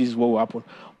to say this is what will happen.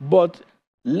 But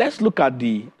let's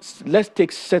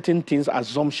take certain things,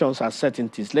 assumptions as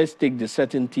certainties. Let's take the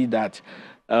certainty that,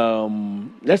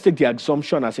 let's take the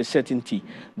assumption as a certainty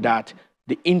that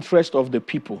the interest of the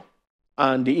people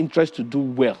and the interest to do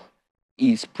well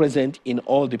is present in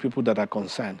all the people that are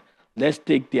concerned. Let's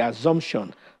take the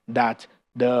assumption that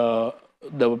the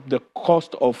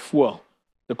cost of fuel,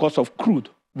 the cost of crude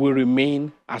will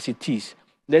remain as it is.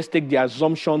 Let's take the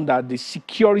assumption that the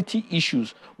security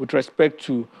issues with respect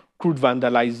to crude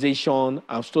vandalization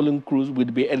and stolen crude will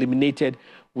be eliminated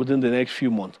within the next few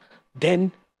months.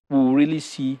 Then we will really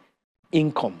see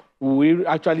income. We will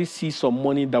actually see some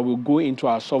money that will go into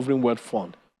our sovereign wealth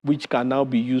fund, which can now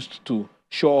be used to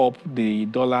shore up the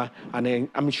dollar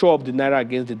and shore up the naira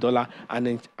against the dollar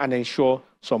and ensure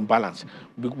some balance.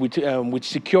 With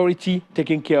security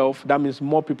taken care of, that means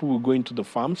more people will go into the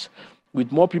farms.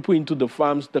 With more people into the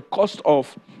farms, the cost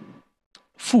of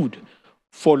food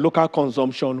for local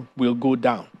consumption will go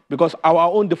down because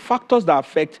the factors that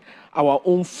affect our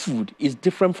own food is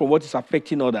different from what is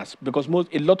affecting others because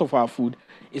a lot of our food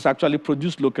is actually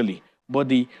produced locally, but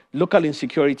the local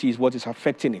insecurity is what is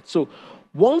affecting it. So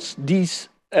once these,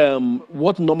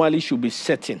 what normally should be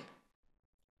certain,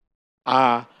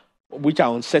 which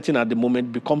are uncertain at the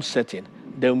moment, become certain,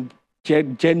 then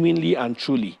genuinely and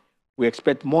truly, we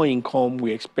expect more income,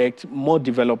 we expect more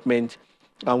development,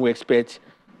 and we expect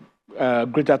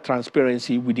greater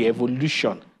transparency with the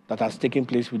evolution that has taken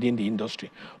place within the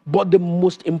industry. But the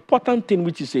most important thing,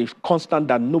 which is a constant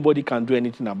that nobody can do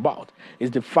anything about,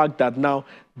 is the fact that now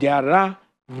there are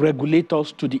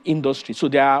regulators to the industry. So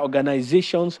there are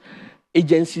organizations,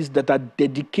 agencies that are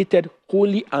dedicated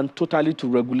wholly and totally to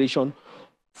regulation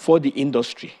for the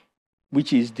industry,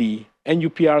 which is the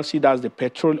NUPRC, that's the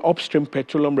Upstream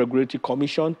Petroleum Regulatory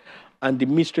Commission, and the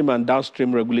Midstream and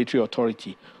Downstream Regulatory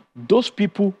Authority. Those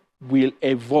people will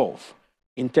evolve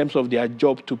in terms of their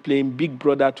job to playing big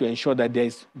brother to ensure that there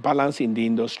is balance in the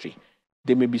industry.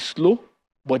 They may be slow,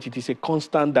 but it is a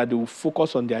constant that they will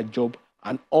focus on their job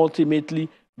and ultimately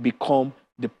become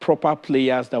the proper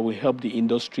players that will help the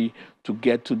industry to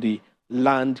get to the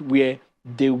land where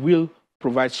they will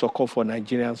provide succor for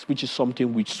Nigerians, which is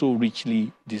something we so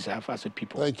richly deserve as a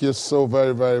people. Thank you so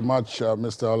very, very much,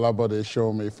 Mr. Olabode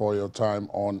Sowunmi, for your time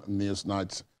on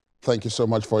NewsNight. Thank you so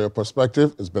much for your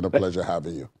perspective. It's been a pleasure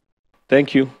having you.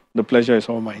 Thank you. The pleasure is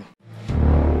all mine.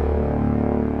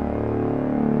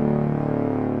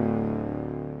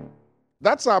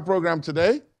 That's our program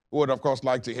today. We would, of course,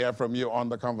 like to hear from you on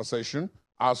the conversation.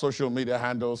 Our social media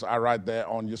handles are right there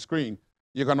on your screen.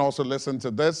 You can also listen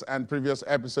to this and previous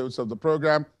episodes of the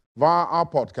program via our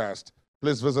podcast.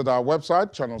 Please visit our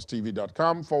website,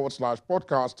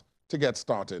 channelstv.com/podcast to get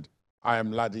started. I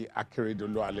am Ladi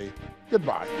Akeredoluale.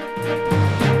 Goodbye.